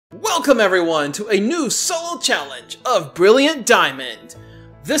Welcome everyone to a new solo challenge of Brilliant Diamond.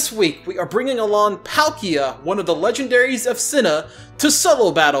 This week we are bringing along Palkia, one of the legendaries of Sinnoh, to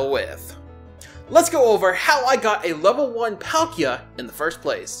solo battle with. Let's go over how I got a level 1 Palkia in the first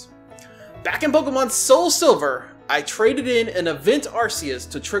place. Back in Pokemon Soul Silver, I traded in an event Arceus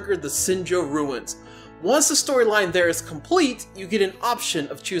to trigger the Sinjoh Ruins. Once the storyline there is complete, you get an option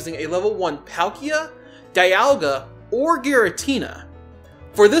of choosing a level 1 Palkia, Dialga, or Giratina.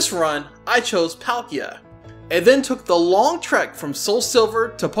 For this run, I chose Palkia, and then took the long trek from Soul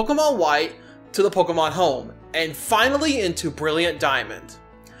Silver to Pokemon White to the Pokemon Home, and finally into Brilliant Diamond.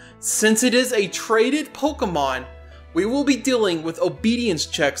 Since it is a traded Pokemon, we will be dealing with obedience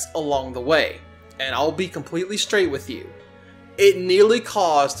checks along the way, and I'll be completely straight with you. It nearly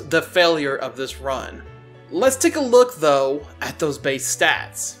caused the failure of this run. Let's take a look though at those base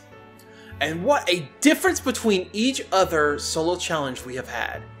stats. And what a difference between each other solo challenge we have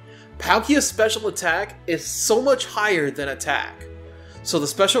had. Palkia's special attack is so much higher than attack, so the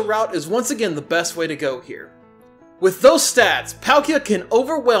special route is once again the best way to go here. With those stats, Palkia can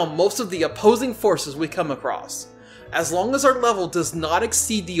overwhelm most of the opposing forces we come across, as long as our level does not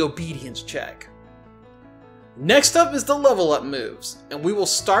exceed the obedience check. Next up is the level up moves, and we will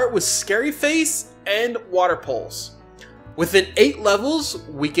start with Scary Face and Water Pulse. Within 8 levels,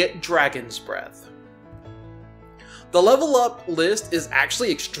 we get Dragon's Breath. The level up list is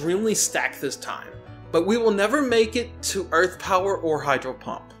actually extremely stacked this time, but we will never make it to Earth Power or Hydro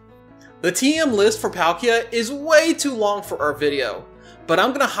Pump. The TM list for Palkia is way too long for our video, but I'm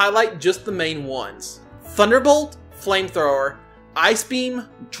going to highlight just the main ones. Thunderbolt, Flamethrower, Ice Beam,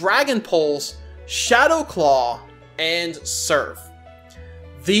 Dragon Pulse, Shadow Claw, and Surf.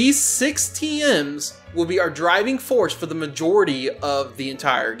 These 6 TMs will be our driving force for the majority of the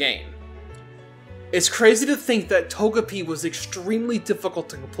entire game. It's crazy to think that Togepi was extremely difficult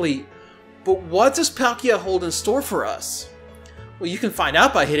to complete, but what does Palkia hold in store for us? Well, you can find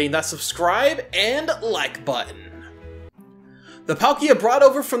out by hitting that subscribe and like button. The Palkia brought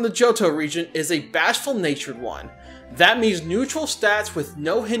over from the Johto region is a bashful-natured one. That means neutral stats with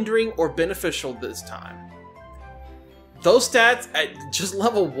no hindering or beneficial this time. Those stats at just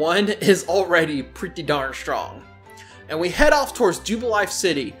level 1 is already pretty darn strong. And we head off towards Jubilife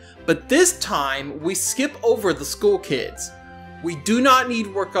City, but this time we skip over the school kids. We do not need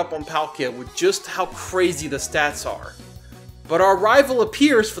work up on Palkia with just how crazy the stats are. But our rival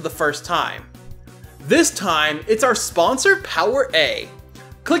appears for the first time. This time, it's our sponsor Power A.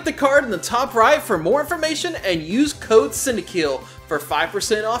 Click the card in the top right for more information and use code Cyndakill for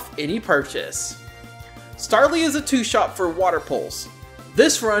 5% off any purchase. Starly is a 2-shot for Water Pulse.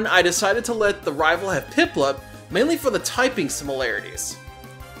 This run I decided to let the rival have Piplup, mainly for the typing similarities.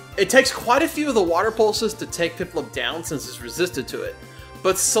 It takes quite a few of the Water Pulses to take Piplup down since it's resisted to it,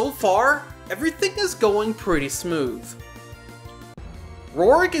 but so far, everything is going pretty smooth.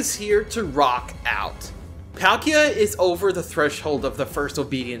 Rorik is here to rock out. Palkia is over the threshold of the first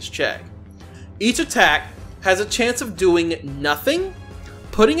obedience check. Each attack has a chance of doing nothing,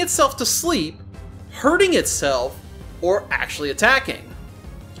 putting itself to sleep, hurting itself, or actually attacking.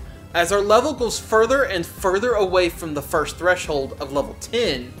 As our level goes further and further away from the first threshold of level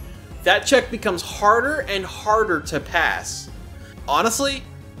 10, that check becomes harder and harder to pass. Honestly,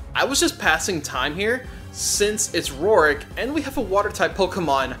 I was just passing time here since it's Rorik and we have a water-type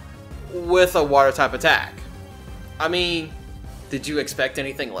Pokemon with a water-type attack. I mean, did you expect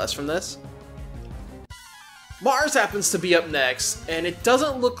anything less from this? Mars happens to be up next, and it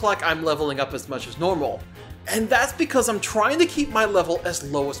doesn't look like I'm leveling up as much as normal. And that's because I'm trying to keep my level as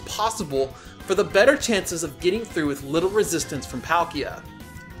low as possible for the better chances of getting through with little resistance from Palkia.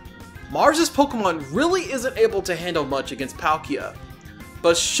 Mars' Pokemon really isn't able to handle much against Palkia,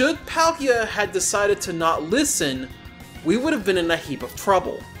 but should Palkia had decided to not listen, we would have been in a heap of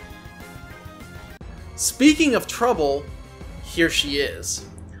trouble. Speaking of trouble, here she is.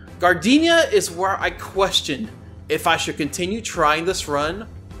 Gardenia is where I questioned if I should continue trying this run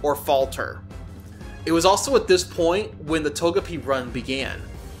or falter. It was also at this point when the Togepi run began.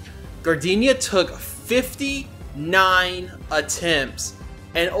 Gardenia took 59 attempts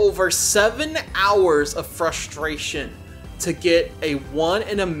and over 7 hours of frustration to get a 1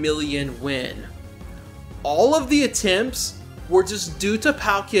 in a million win. All of the attempts were just due to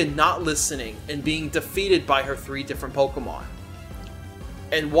Palkia not listening and being defeated by her 3 different Pokemon.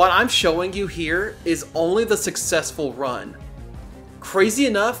 And what I'm showing you here is only the successful run. Crazy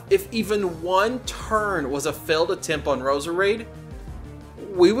enough, if even one turn was a failed attempt on Roserade,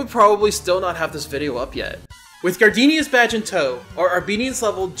 we would probably still not have this video up yet. With Gardenia's badge in tow, our obedience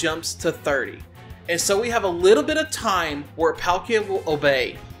level jumps to 30, and so we have a little bit of time where Palkia will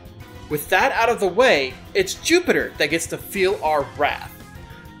obey. With that out of the way, it's Jupiter that gets to feel our wrath.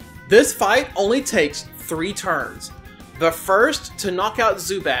 This fight only takes 3 turns. The first to knock out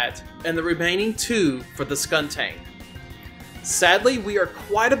Zubat, and the remaining 2 for the Skuntank. Sadly, we are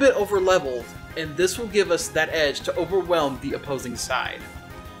quite a bit over-leveled, and this will give us that edge to overwhelm the opposing side.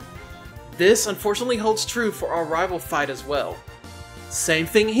 This unfortunately holds true for our rival fight as well. Same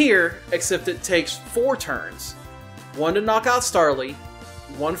thing here, except it takes 4 turns. 1 to knock out Starly,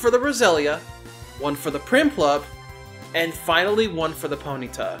 1 for the Roselia, 1 for the Prinplup, and finally 1 for the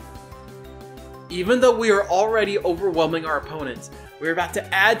Ponyta. Even though we are already overwhelming our opponents, we're about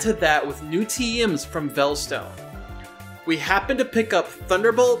to add to that with new TMs from Veilstone. We happen to pick up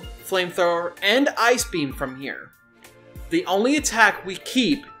Thunderbolt, Flamethrower, and Ice Beam from here. The only attack we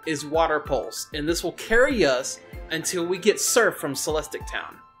keep is Water Pulse, and this will carry us until we get Surf from Celestic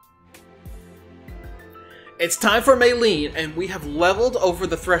Town. It's time for Maylene, and we have leveled over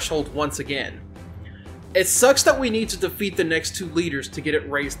the threshold once again. It sucks that we need to defeat the next 2 leaders to get it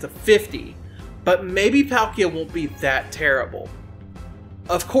raised to 50, but maybe Palkia won't be that terrible.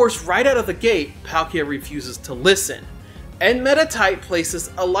 Of course, right out of the gate, Palkia refuses to listen, and Meditite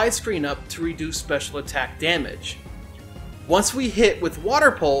places a light screen up to reduce special attack damage. Once we hit with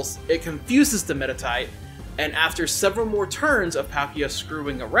Water Pulse, it confuses the Meditite, and after several more turns of Palkia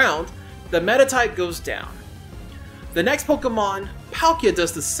screwing around, the Meditite goes down. The next Pokemon, Palkia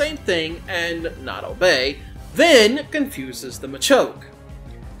does the same thing and not obey, then confuses the Machoke.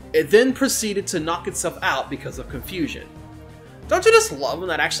 It then proceeded to knock itself out because of confusion. Don't you just love when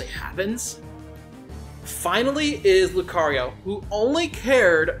that actually happens? Finally is Lucario, who only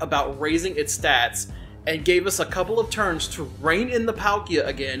cared about raising its stats and gave us a couple of turns to rein in the Palkia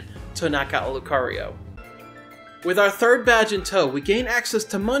again to knock out Lucario. With our 3rd badge in tow, we gain access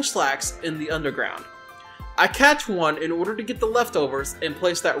to Munchlax in the underground. I catch one in order to get the leftovers and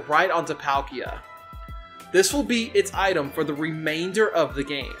place that right onto Palkia. This will be its item for the remainder of the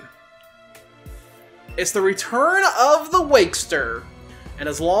game. It's the return of the Wakester, and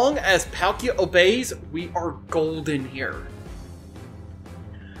as long as Palkia obeys, we are golden here.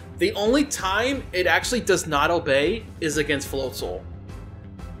 The only time it actually does not obey is against Floatzel.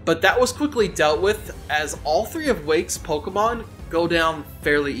 But that was quickly dealt with as all 3 of Wake's Pokemon go down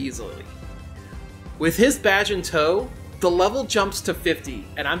fairly easily. With his badge in tow, the level jumps to 50,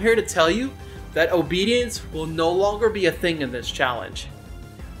 and I'm here to tell you that obedience will no longer be a thing in this challenge.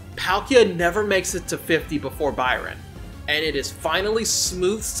 Palkia never makes it to 50 before Byron, and it is finally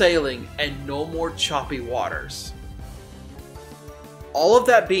smooth sailing and no more choppy waters. All of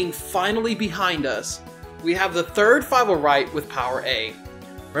that being finally behind us, we have the 3rd Fivelrite with Power A.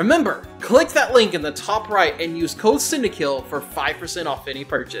 Remember, click that link in the top right and use code Cyndakill for 5% off any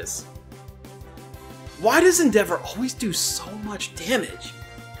purchase. Why does Endeavor always do so much damage?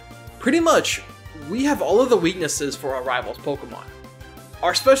 Pretty much, we have all of the weaknesses for our rival's Pokemon.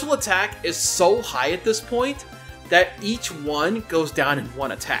 Our special attack is so high at this point that each one goes down in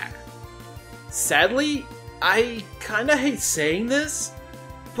 1 attack. Sadly, I kinda hate saying this,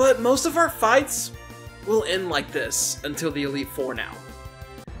 but most of our fights will end like this until the Elite Four now.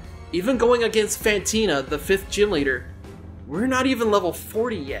 Even going against Fantina, the 5th gym leader, we're not even level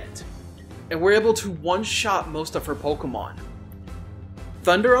 40 yet, and we're able to one-shot most of her Pokemon.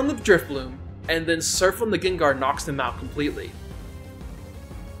 Thunder on the Drifloon, and then Surf on the Gengar knocks them out completely.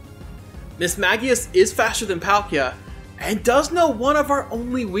 Miss Magius is faster than Palkia, and does know one of our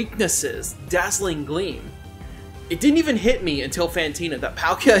only weaknesses, Dazzling Gleam. It didn't even hit me until Fantina that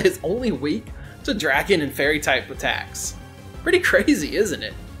Palkia is only weak to Dragon and Fairy-type attacks. Pretty crazy, isn't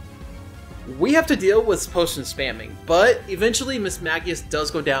it? We have to deal with potion spamming, but eventually Miss Magius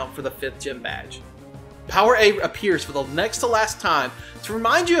does go down for the 5th gym badge. Power A appears for the next to last time to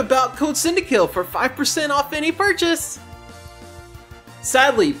remind you about code Cyndakill for 5% off any purchase!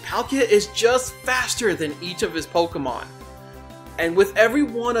 Sadly, Palkia is just faster than each of his Pokemon, and with every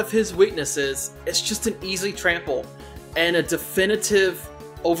one of his weaknesses, it's just an easy trample and a definitive,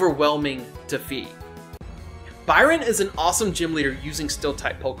 overwhelming defeat. Byron is an awesome gym leader using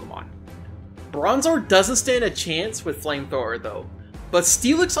Steel-type Pokemon. Bronzor doesn't stand a chance with Flamethrower though, but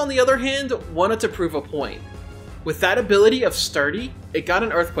Steelix on the other hand wanted to prove a point. With that ability of Sturdy, it got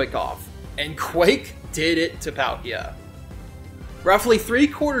an Earthquake off, and Quake did it to Palkia. Roughly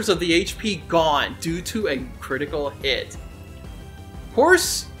 3/4 of the HP gone due to a critical hit. Of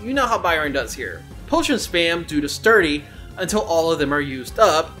course, you know how Byron does here. Potion spam due to Sturdy until all of them are used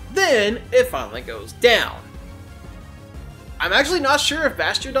up, then it finally goes down. I'm actually not sure if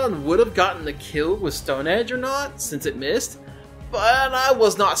Bastiodon would have gotten the kill with Stone Edge or not, since it missed, but I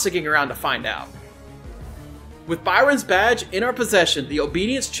was not sticking around to find out. With Byron's badge in our possession, the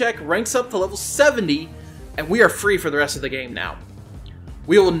obedience check ranks up to level 70, and we are free for the rest of the game now.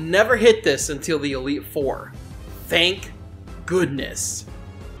 We will never hit this until the Elite Four. Thank goodness.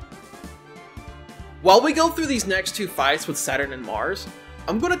 While we go through these next two fights with Saturn and Mars,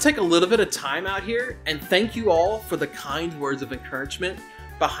 I'm going to take a little bit of time out here and thank you all for the kind words of encouragement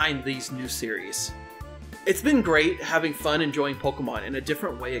behind these new series. It's been great having fun enjoying Pokemon in a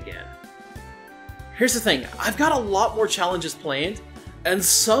different way again. Here's the thing, I've got a lot more challenges planned, and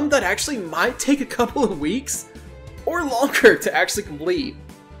some that actually might take a couple of weeks or longer to actually complete.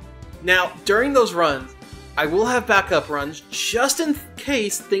 Now, during those runs, I will have backup runs just in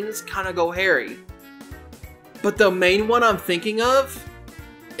case things kind of go hairy. But the main one I'm thinking of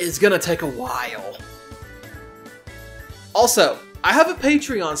is gonna take a while. Also, I have a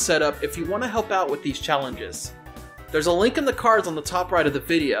Patreon set up if you want to help out with these challenges. There's a link in the cards on the top right of the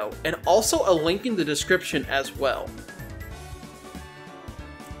video, and also a link in the description as well.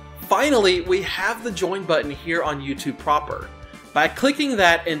 Finally, we have the join button here on YouTube proper. By clicking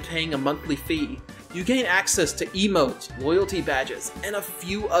that and paying a monthly fee, you gain access to emotes, loyalty badges, and a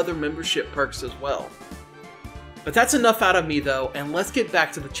few other membership perks as well. But that's enough out of me though, and let's get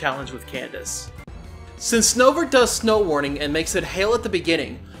back to the challenge with Candace. Since Snover does Snow Warning and makes it hail at the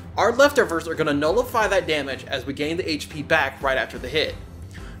beginning, our leftovers are going to nullify that damage as we gain the HP back right after the hit.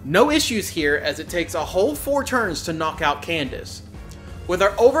 No issues here as it takes a whole 4 turns to knock out Candace. With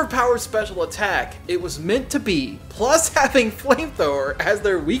our overpowered special attack, it was meant to be, plus having Flamethrower as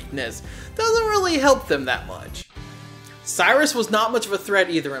their weakness doesn't really help them that much. Cyrus was not much of a threat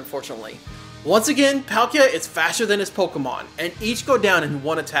either, unfortunately. Once again, Palkia is faster than his Pokemon, and each go down in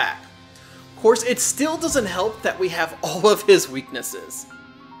one attack. Of course, it still doesn't help that we have all of his weaknesses.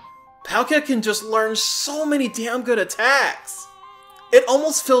 Palkia can just learn so many damn good attacks. It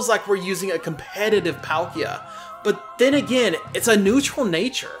almost feels like we're using a competitive Palkia, but then again, it's a neutral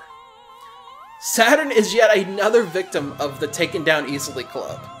nature. Saturn is yet another victim of the Taken Down Easily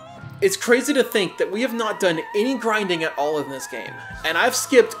Club. It's crazy to think that we have not done any grinding at all in this game, and I've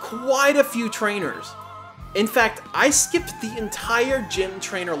skipped quite a few trainers. In fact, I skipped the entire gym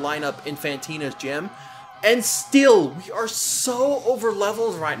trainer lineup in Fantina's gym, and still, we are so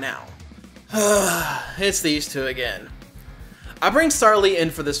over-leveled right now. It's these two again. I bring Starly in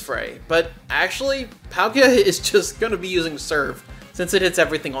for this fray, but actually, Palkia is just going to be using Surf, since it hits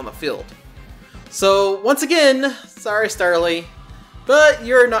everything on the field. So, once again, sorry Starly, but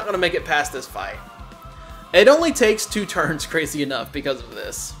you're not going to make it past this fight. It only takes 2 turns, crazy enough, because of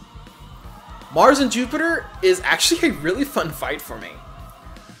this. Mars and Jupiter is actually a really fun fight for me.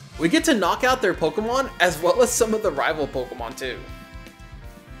 We get to knock out their Pokemon, as well as some of the rival Pokemon too.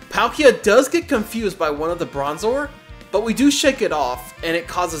 Palkia does get confused by one of the Bronzor, but we do shake it off, and it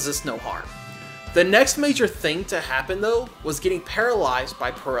causes us no harm. The next major thing to happen though, was getting paralyzed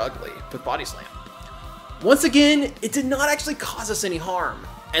by Purugly with Body Slam. Once again, it did not actually cause us any harm,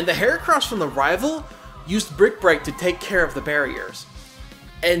 and the Heracross from the rival used Brick Break to take care of the barriers.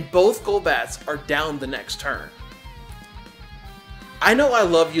 And both Golbats are down the next turn. I know I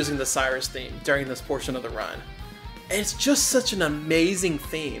love using the Cyrus theme during this portion of the run, and it's just such an amazing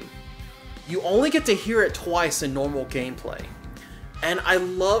theme. You only get to hear it twice in normal gameplay, and I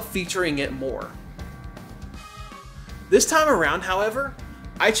love featuring it more. This time around, however,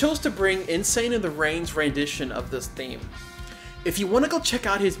 I chose to bring Insane in the Rain's rendition of this theme. If you want to go check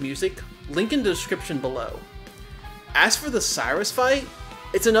out his music, link in the description below. As for the Cyrus fight,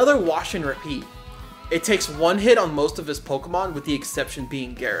 it's another wash and repeat. It takes 1 hit on most of his Pokemon, with the exception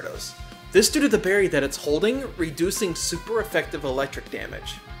being Gyarados. This due to the berry that it's holding, reducing super effective electric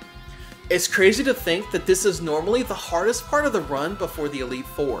damage. It's crazy to think that this is normally the hardest part of the run before the Elite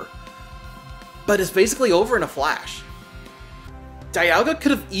Four, but it's basically over in a flash. Dialga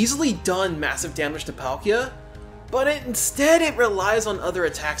could have easily done massive damage to Palkia, but instead it relies on other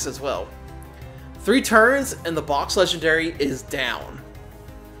attacks as well. 3 turns and the box legendary is down.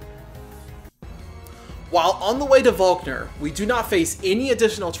 While on the way to Volkner, we do not face any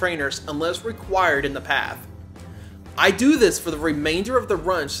additional trainers unless required in the path. I do this for the remainder of the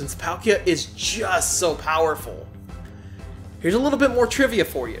run since Palkia is just so powerful. Here's a little bit more trivia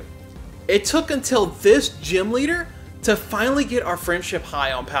for you. It took until this gym leader to finally get our friendship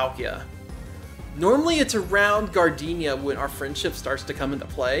high on Palkia. Normally it's around Gardenia when our friendship starts to come into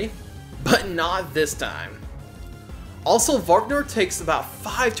play, but not this time. Also, Volkner takes about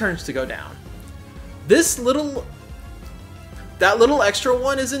 5 turns to go down. That little extra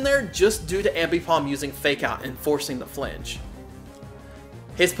one is in there just due to Ambipom using Fake Out and forcing the flinch.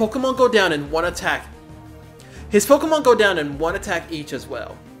 His Pokemon go down in one attack. His Pokemon go down in 1 attack each as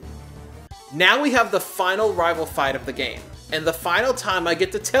well. Now we have the final rival fight of the game, and the final time I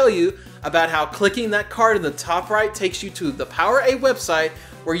get to tell you about how clicking that card in the top right takes you to the Power A website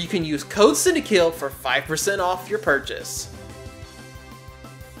where you can use code Cyndakill for 5% off your purchase.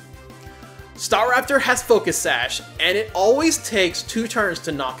 Staraptor has Focus Sash, and it always takes 2 turns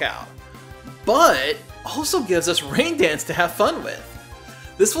to knock out, but also gives us Rain Dance to have fun with.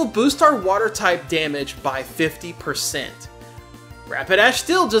 This will boost our water type damage by 50%. Rapidash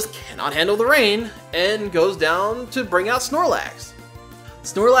still just cannot handle the rain, and goes down to bring out Snorlax.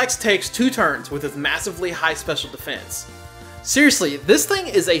 Snorlax takes 2 turns with its massively high special defense. Seriously, this thing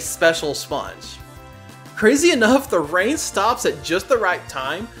is a special sponge. Crazy enough, the rain stops at just the right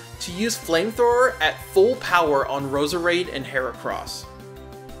time to use Flamethrower at full power on Roserade and Heracross.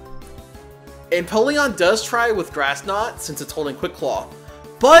 Empoleon does try with Grass Knot since it's holding Quick Claw,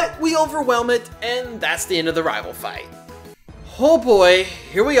 but we overwhelm it, and that's the end of the rival fight. Oh boy,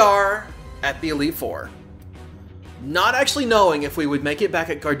 here we are at the Elite Four. Not actually knowing if we would make it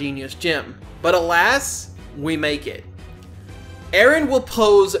back at Gardenia's gym, but alas, we make it. Aaron will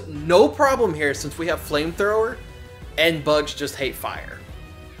pose no problem here since we have Flamethrower, and Bugs just hate fire.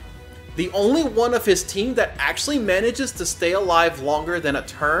 The only one of his team that actually manages to stay alive longer than a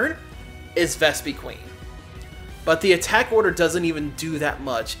turn is Vespiquen. But the attack order doesn't even do that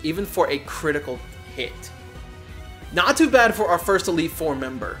much, even for a critical hit. Not too bad for our first Elite Four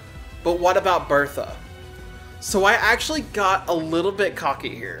member, but what about Bertha? So I actually got a little bit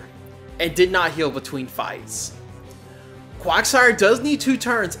cocky here, and did not heal between fights. Quagsire does need 2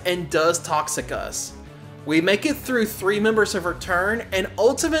 turns and does Toxic us. We make it through 3 members of her turn, and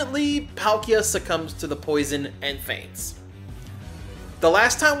ultimately, Palkia succumbs to the poison and faints. The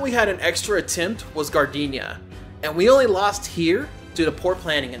last time we had an extra attempt was Gardenia, and we only lost here due to poor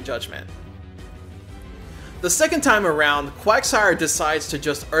planning and judgment. The second time around, Quagsire decides to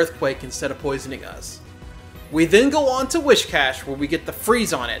just Earthquake instead of poisoning us. We then go on to Wishcash where we get the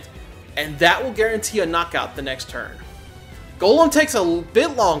freeze on it, and that will guarantee a knockout the next turn. Golem takes a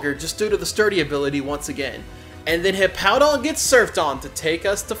bit longer just due to the sturdy ability once again, and then Hippowdon gets surfed on to take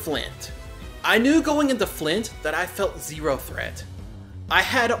us to Flint. I knew going into Flint that I felt 0 threat. I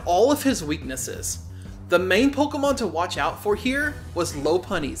had all of his weaknesses. The main Pokemon to watch out for here was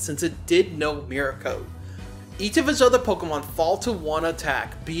Lopunny since it did no Mirror Coat. Each of his other Pokemon fall to 1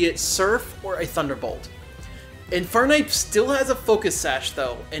 attack, be it Surf or a Thunderbolt. Infernape still has a Focus Sash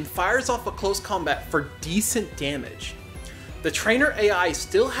though, and fires off a close combat for decent damage. The trainer AI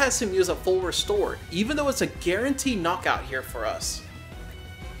still has him use a full restore, even though it's a guaranteed knockout here for us.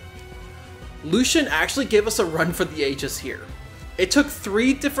 Lucian actually gave us a run for the ages here. It took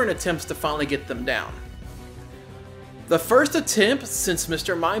 3 different attempts to finally get them down. The first attempt, since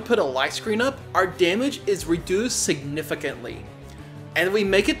Mr. Mime put a light screen up, our damage is reduced significantly. And we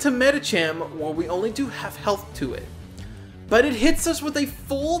make it to Medicham where we only do half health to it. But it hits us with a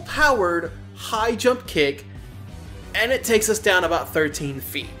full powered high jump kick, and it takes us down about 13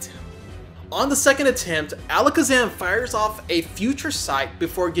 feet. On the second attempt, Alakazam fires off a Future Sight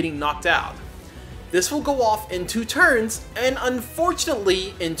before getting knocked out. This will go off in 2 turns, and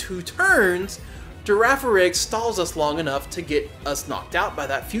unfortunately in 2 turns, Girafarig stalls us long enough to get us knocked out by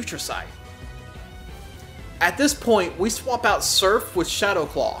that Future Sight. At this point, we swap out Surf with Shadow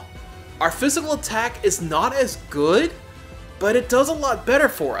Claw. Our physical attack is not as good, but it does a lot better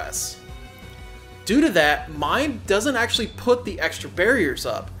for us. Due to that, Mime doesn't actually put the extra barriers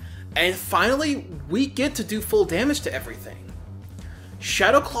up, and finally, we get to do full damage to everything.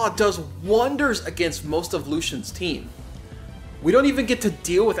 Shadow Claw does wonders against most of Lucian's team. We don't even get to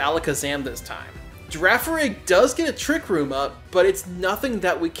deal with Alakazam this time. Girafarig does get a Trick Room up, but it's nothing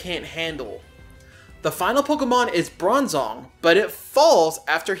that we can't handle. The final Pokemon is Bronzong, but it falls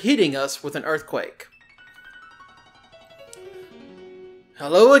after hitting us with an Earthquake.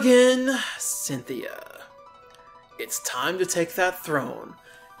 Hello again, Cynthia. It's time to take that throne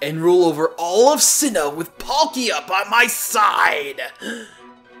and rule over all of Sinnoh with Palkia by my side!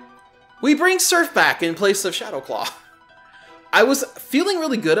 We bring Surf back in place of Shadow Claw. I was feeling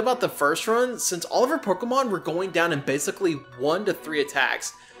really good about the first run since all of our Pokemon were going down in basically 1 to 3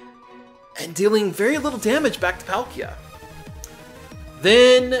 attacks and dealing very little damage back to Palkia.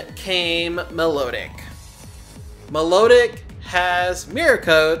 Then came Melodic. Melodic has Mirror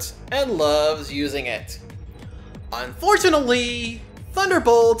Coat and loves using it. Unfortunately,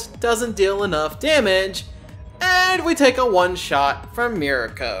 Thunderbolt doesn't deal enough damage, and we take a 1-shot from Mirror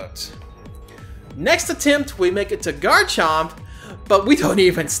Coat. Next attempt, we make it to Garchomp, but we don't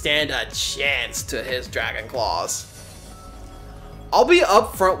even stand a chance to his Dragon Claws. I'll be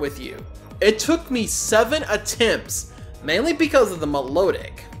upfront with you. It took me 7 attempts, mainly because of the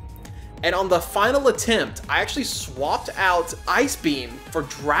Melodic. And on the final attempt, I actually swapped out Ice Beam for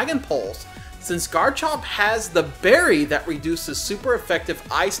Dragon Pulse, since Garchomp has the berry that reduces super effective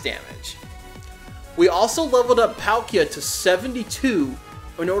ice damage. We also leveled up Palkia to 72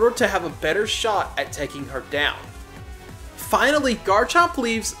 in order to have a better shot at taking her down. Finally, Garchomp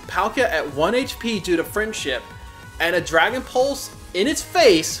leaves Palkia at 1 HP due to friendship, and a Dragon Pulse in its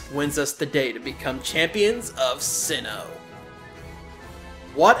face wins us the day to become champions of Sinnoh.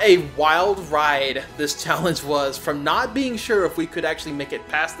 What a wild ride this challenge was, from not being sure if we could actually make it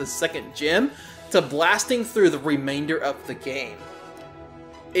past the second gym to blasting through the remainder of the game.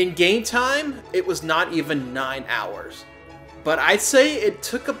 In game time, it was not even 9 hours, but I'd say it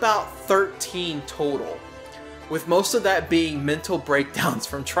took about 13 total, with most of that being mental breakdowns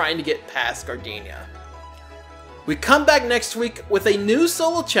from trying to get past Gardenia. We come back next week with a new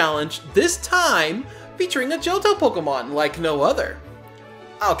solo challenge, this time featuring a Johto Pokemon like no other.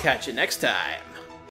 I'll catch you next time.